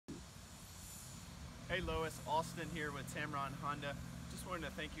Hey Lois, Austin here with Tameron Honda. Just wanted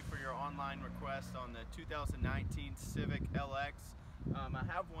to thank you for your online request on the 2019 Civic LX. I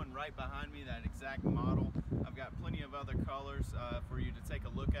have one right behind me, that exact model. I've got plenty of other colors for you to take a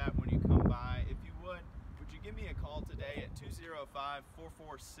look at when you come by. If you would you give me a call today at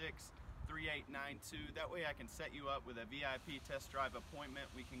 205-446-3892. That way I can set you up with a VIP test drive appointment.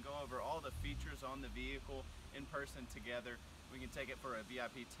 We can go over all the features on the vehicle in person together. We can take it for a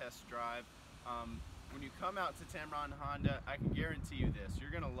VIP test drive. When you come out to Tameron Honda, I can guarantee you this,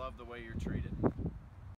 you're going to love the way you're treated.